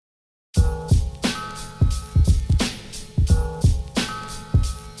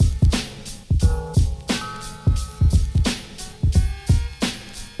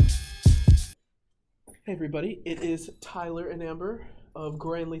Hey everybody, it is Tyler and Amber of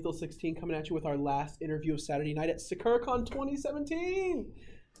Grand Lethal 16 coming at you with our last interview of Saturday night at SakuraCon 2017.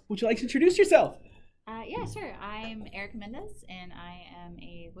 Would you like to introduce yourself? Yeah, sure. I'm Erica Mendez, and I am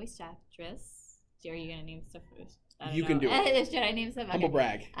a voice actress. Are you gonna name stuff? I don't You know. can do it. Should I name stuff? Humble Okay.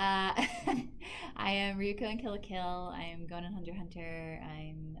 brag. I am Ryuko in Kill la Kill. I'm Gon in Hunter x Hunter.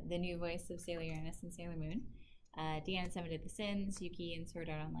 I'm the new voice of Sailor Uranus and Sailor Moon. Deanna in Seven Deadly Sins. Yuki in Sword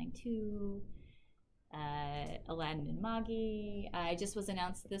Art Online 2. Aladdin and Magi. I just was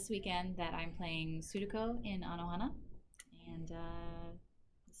announced this weekend that I'm playing Sudoku in Anohana, and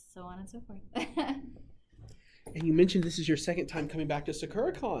so on and so forth. And you mentioned this is your second time coming back to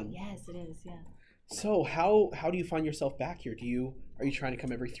SakuraCon. Yes, it is. Yeah. So how do you find yourself back here? Are you trying to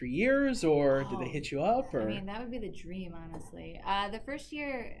come every 3 years, or did they hit you up? Or I mean, that would be the dream, honestly. The first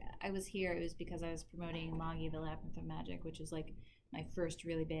year I was here, it was because I was promoting Magi: The Labyrinth of Magic, which is like my first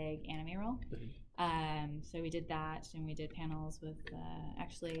really big anime role. So we did that, and we did panels with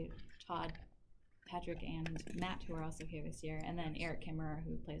actually Todd, Patrick, and Matt, who are also here this year, and then Eric Kimmerer,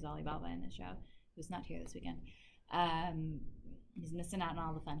 who plays Alibaba in the show, who's not here this weekend. He's missing out on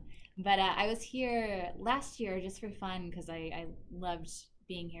all the fun. But I was here last year just for fun because I loved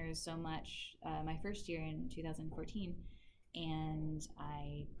being here so much my first year in 2014, and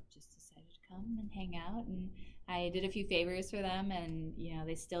I just decided to come and hang out, and I did a few favors for them, and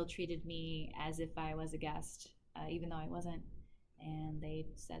they still treated me as if I was a guest, even though I wasn't, and they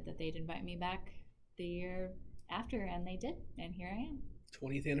said that they'd invite me back the year after, and they did, and here I am.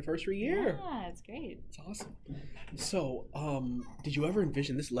 20th anniversary year. Yeah, it's great. It's awesome. So, did you ever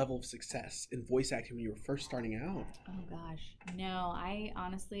envision this level of success in voice acting when you were first starting out? Oh gosh, no. I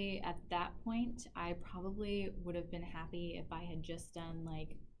honestly, at that point, I probably would have been happy if I had just done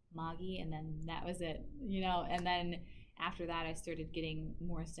like Magi, and then that was it, and then after that I started getting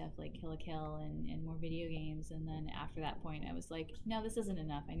more stuff like Kill la Kill and more video games, and then after that point I was like, no, this isn't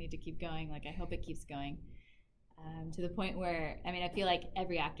enough, I need to keep going, like I hope it keeps going, to the point where, I mean, I feel like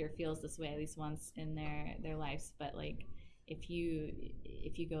every actor feels this way at least once in their lives, but like if you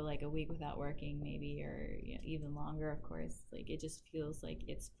go like a week without working maybe, or even longer, of course, like it just feels like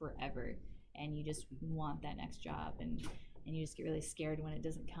it's forever, and you just want that next job, and you just get really scared when it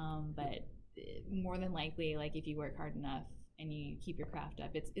doesn't come. But more than likely, like if you work hard enough and you keep your craft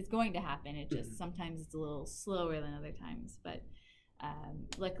up, it's going to happen. It just sometimes it's a little slower than other times, but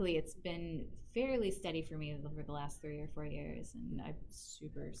luckily it's been fairly steady for me over the last 3 or 4 years, and I'm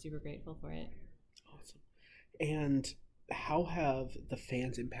super grateful for it. Awesome. And how have the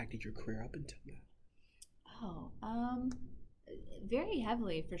fans impacted your career up until now? Very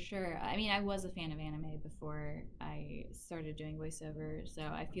heavily, for sure. I mean, I was a fan of anime before I started doing voiceover, so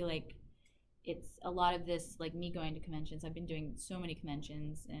I feel like it's a lot of this, like me going to conventions. I've been doing so many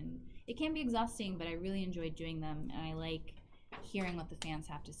conventions, and it can be exhausting, but I really enjoy doing them, and I like hearing what the fans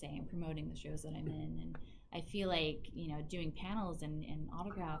have to say and promoting the shows that I'm in. And I feel like, doing panels and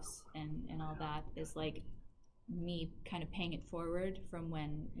autographs and all that is like me kind of paying it forward from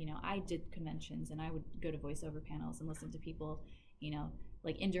when, I did conventions, and I would go to voiceover panels and listen to people,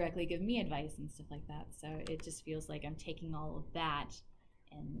 like indirectly give me advice and stuff like that. So it just feels like I'm taking all of that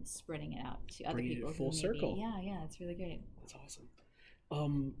and spreading it out to other Bringing people. it full circle. Yeah, it's really great. That's awesome.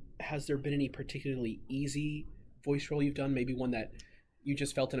 Has there been any particularly easy voice role you've done? Maybe one that you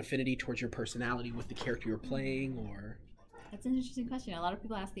just felt an affinity towards your personality with the character you're playing, or? That's an interesting question. A lot of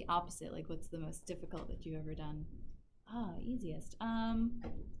people ask the opposite, like what's the most difficult that you've ever done? Easiest.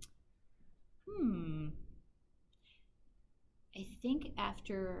 I think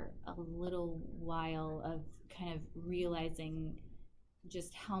after a little while of kind of realizing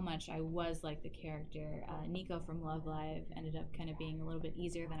just how much I was like the character, Nico from Love Live ended up kind of being a little bit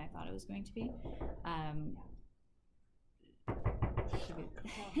easier than I thought it was going to be.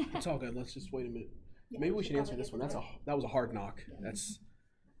 It's all good. Let's just wait a minute. Maybe we should answer this one. That was a hard knock.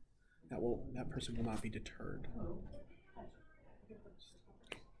 That person will not be deterred.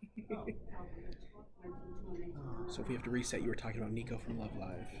 So if we have to reset, you were talking about Nico from Love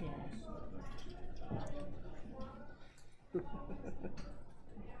Live.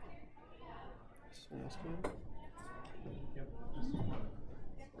 Someone else come in?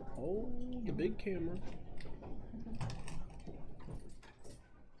 Oh, the big camera.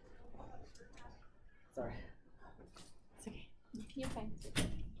 Sorry. It's okay. You're fine.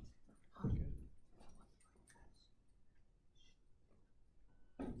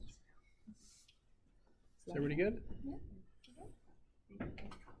 Is everybody good? Yeah.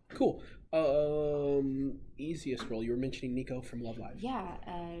 Cool. Easiest role. You were mentioning Nico from Love Live. Yeah,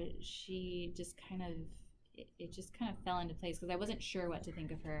 she just kind of it just kind of fell into place because I wasn't sure what to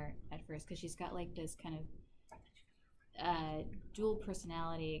think of her at first because she's got like this kind of dual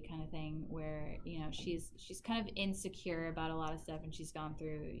personality kind of thing where she's kind of insecure about a lot of stuff, and she's gone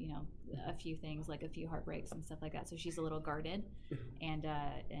through a few things, like a few heartbreaks and stuff like that, so she's a little guarded and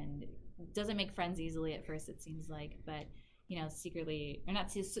doesn't make friends easily at first, it seems like, but secretly, or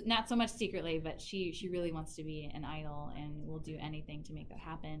not so much secretly, but she really wants to be an idol and will do anything to make that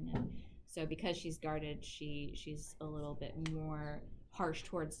happen. And so because she's guarded, she's a little bit more harsh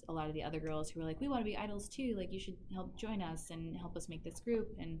towards a lot of the other girls who are like, we want to be idols too, like you should help join us and help us make this group.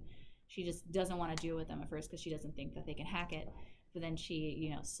 And she just doesn't want to deal with them at first because she doesn't think that they can hack it. But then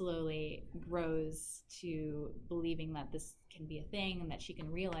she slowly grows to believing that this can be a thing and that she can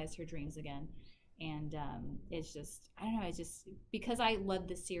realize her dreams again. And it's just, I don't know, it's just because I loved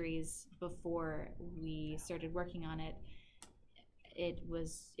the series before we started working on it,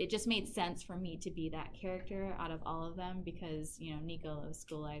 it just made sense for me to be that character out of all of them because Nico loves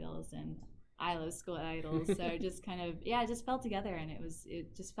school idols and I love school idols, so it just kind of it just fell together, and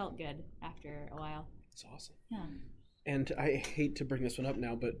it just felt good after a while. It's awesome. Yeah. And I hate to bring this one up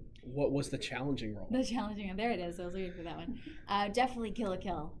now, but what was the challenging role? The challenging one, there it is. I was waiting for that one. Definitely Kill la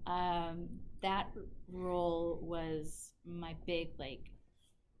Kill. That role was my big,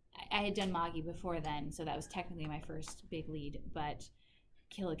 I had done Magi before then, so that was technically my first big lead, but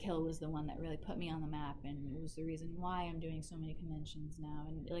Kill la Kill was the one that really put me on the map, and it was the reason why I'm doing so many conventions now.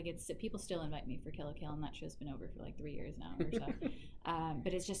 And people still invite me for Kill la Kill, and that show's been over for 3 years now or so.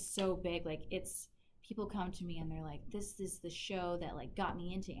 But it's just so big. People come to me and they're like, this is the show that got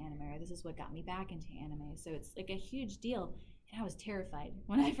me into anime, or this is what got me back into anime. So it's a huge deal. And I was terrified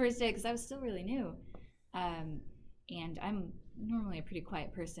when I first did it because I was still really new. And I'm normally a pretty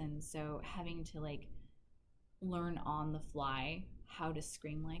quiet person, so having to learn on the fly how to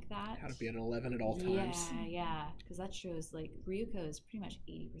scream like that. How to be an 11 at all times. Yeah, because that shows Ryuko is pretty much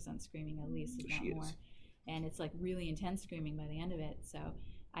 80% screaming at least, if not more. And it's really intense screaming by the end of it. So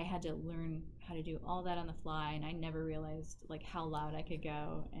I had to learn how to do all that on the fly, and I never realized how loud I could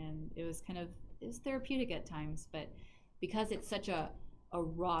go. And it was therapeutic at times, but because it's such a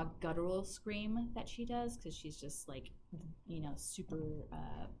raw guttural scream that she does, because she's just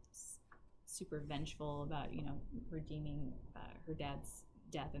super vengeful about redeeming her dad's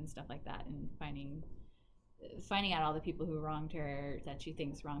death and stuff like that, and finding out all the people who wronged her that she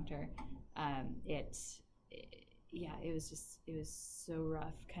thinks wronged her. It was so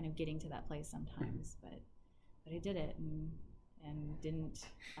rough kind of getting to that place sometimes, but I did it and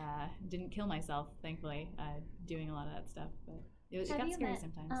didn't kill myself, thankfully, doing a lot of that stuff, but it got scary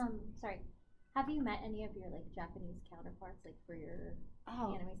sometimes. Have you met any of your Japanese counterparts for your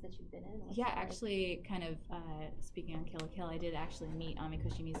animes that you've been in? Actually, kind of speaking on Kill la Kill, I did actually meet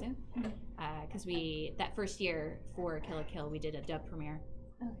Amikoshi Mizu because that first year for Kill la Kill we did a dub premiere,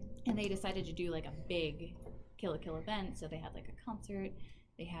 and they decided to do a big Kill la Kill event, so they had a concert.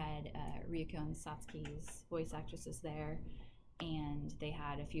 They had Ryuko and Satsuki's voice actresses there, and they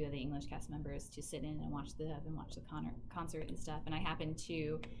had a few of the English cast members to sit in and watch the dub and watch the concert and stuff. And I happened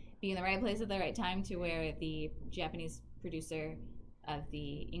to be in the right place at the right time to where the Japanese producer of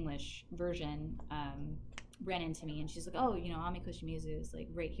the English version ran into me, and she's like, oh, Amikoshi Mizu is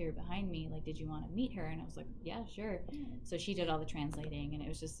right here behind me, did you want to meet her? And I was like, yeah, sure. So she did all the translating, and it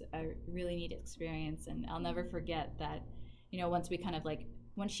was just a really neat experience. And I'll never forget that once we kind of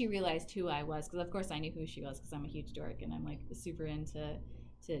once she realized who I was, because of course I knew who she was because I'm a huge dork and I'm super into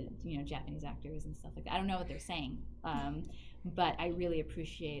Japanese actors and stuff like that. I don't know what they're saying, but I really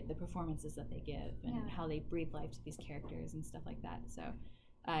appreciate the performances that they give and how they breathe life to these characters and stuff like that. So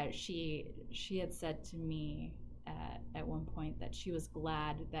she had said to me at one point that she was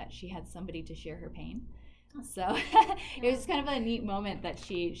glad that she had somebody to share her pain. So it was kind of a neat moment that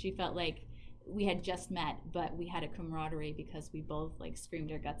she felt like we had just met, but we had a camaraderie because we both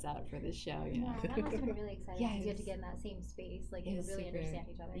screamed our guts out for this show. Yeah, that must have been really exciting because you had to get in that same space, you really understand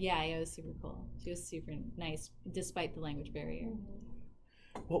each other. Yeah, it was super cool. She was super nice despite the language barrier.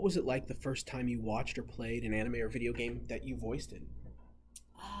 Mm-hmm. What was it like the first time you watched or played an anime or video game that you voiced in?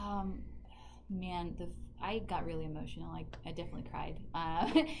 Man, I got really emotional. I definitely cried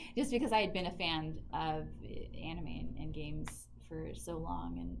just because I had been a fan of anime and games for so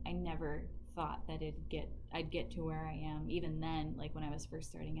long, and I never thought that I'd get to where I am. Even then, when I was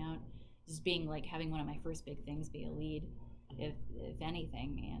first starting out, just being having one of my first big things be a lead, if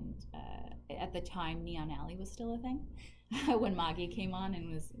anything. And at the time, Neon Alley was still a thing when Magi came on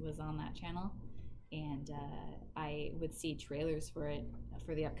and was on that channel, and I would see trailers for it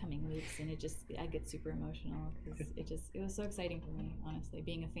for the upcoming weeks, and I get super emotional because it was so exciting for me, honestly,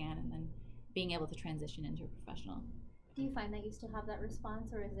 being a fan and then being able to transition into a professional. Do you find that you still have that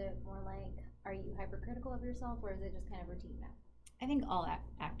response, or is it more like, are you hypercritical of yourself, or is it just kind of routine now? I think all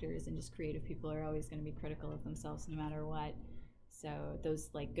actors and just creative people are always going to be critical of themselves no matter what. So those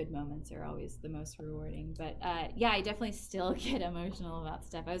like good moments are always the most rewarding. But yeah, I definitely still get emotional about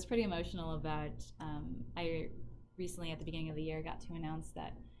stuff. I was pretty emotional about, I recently at the beginning of the year got to announce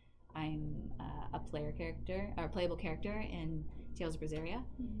that I'm a playable character in Tales of Berseria,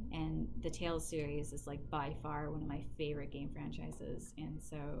 and the Tales series is like by far one of my favorite game franchises, and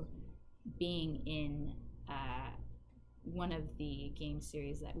so being in one of the game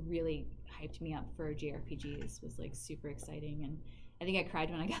series that really hyped me up for JRPGs was like super exciting. And I think I cried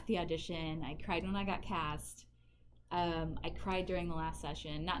when I got the audition. I cried when I got cast. I cried during the last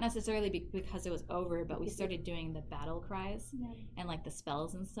session, not necessarily because it was over, but we started doing the battle cries and like the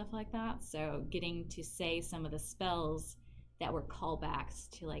spells and stuff like that. So getting to say some of the spells that were callbacks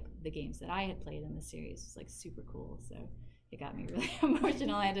to like the games that I had played in the series was like super cool. So it got me really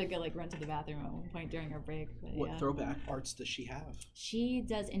emotional. I had to go like run to the bathroom at one point during our break. But, what throwback arts does she have? She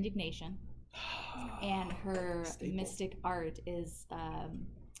does Indignation, and her Staple. mystic art is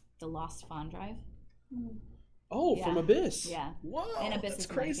the Lost Fawn Drive. Oh, Yeah. from Abyss. Yeah. Whoa, And Abyss that's is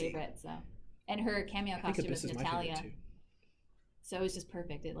crazy. my favorite. So, and her cameo I think costume Abyss is is my Natalia. favorite too. So it was just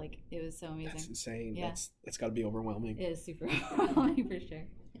perfect. It was so amazing. That's insane. Yeah. That's got to be overwhelming. It is super overwhelming for sure.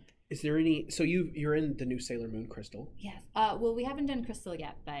 Is there any? So you're in the new Sailor Moon Crystal, Yes. Well, we haven't done Crystal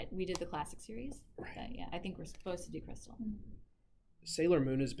yet, but we did the classic series. right? But yeah, I think we're supposed to do Crystal. Sailor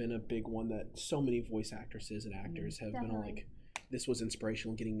Moon has been a big one that so many voice actresses and actors have been Definitely. like, this was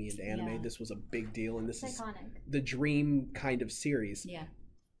inspirational getting me into anime. Yeah. This was a big deal, and this It's is iconic. the dream kind of series. Yeah.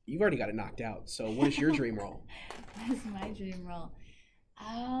 You've already got it knocked out. So what is your dream role? That's my dream role.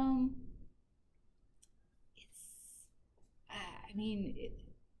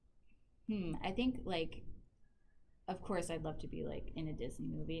 I think like, of course, I'd love to be like in a Disney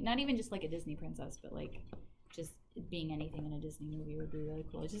movie. Not even just like a Disney princess, but like just being anything in a Disney movie would be really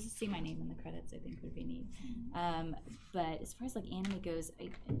cool. Just to see my name in the credits, I think would be neat. But as far as like anime goes, I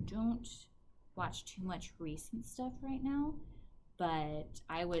don't watch too much recent stuff right now. But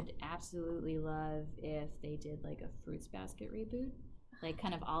I would absolutely love if they did like a Fruits Basket reboot, like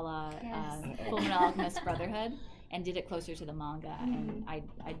kind of a la Yes. Fullmetal Alchemist Brotherhood, and did it closer to the manga. And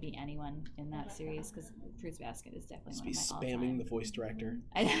I'd be anyone in that series because Fruits Basket is definitely Just one be of my spamming all-time. the voice director.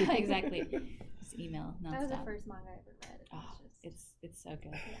 Exactly. Just email nonstop. That was the first manga I ever read. Oh, it's so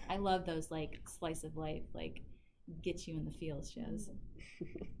good. I love those like slice of life, like get you in the feels shows.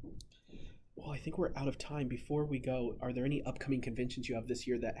 Well, I think we're out of time. Before we go, are there any upcoming conventions you have this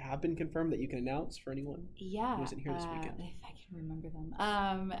year that have been confirmed that you can announce for anyone? Yeah, who isn't here this weekend? if I can remember them.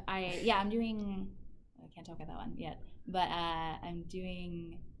 I'm doing. I can't talk about that one yet, but I'm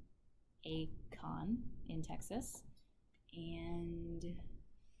doing a con in Texas, and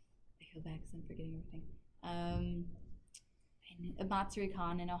I feel bad because I'm forgetting everything. A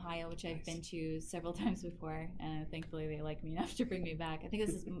MatsuriCon in Ohio, which I've been to several times before, and thankfully they like me enough to bring me back. I think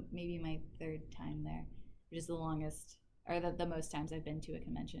this is maybe my third time there, which is the longest, or the most times I've been to a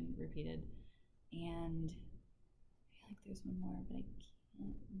convention repeated. And I feel like there's one more, but I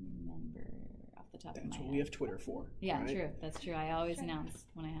can't remember off the top of my That's head. what we have Twitter for. Yeah, right? true. That's true. I always announce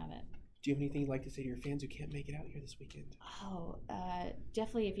when I have it. Do you have anything you'd like to say to your fans who can't make it out here this weekend? Oh,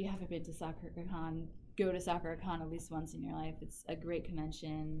 definitely if you haven't been to SakuraCon, go to SakuraCon at least once in your life. It's a great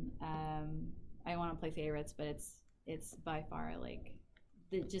convention. I want to play favorites, but it's by far like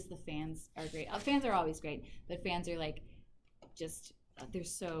the fans are great. Fans are always great, but fans are like just they're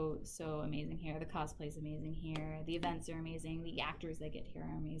so amazing here. The cosplay is amazing here. The events are amazing. The actors that get here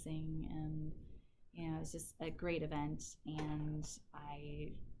are amazing, and it's just a great event. And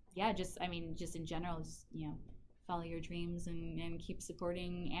just in general, just follow your dreams and keep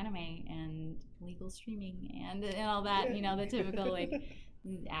supporting anime and legal streaming and all that, the typical like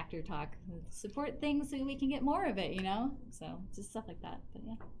actor talk. Support things so we can get more of it, So just stuff like that. But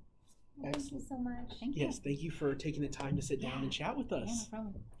yeah. Thank you so much. Thank you. Yes, thank you for taking the time to sit down and chat with us. Yeah, no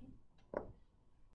problem.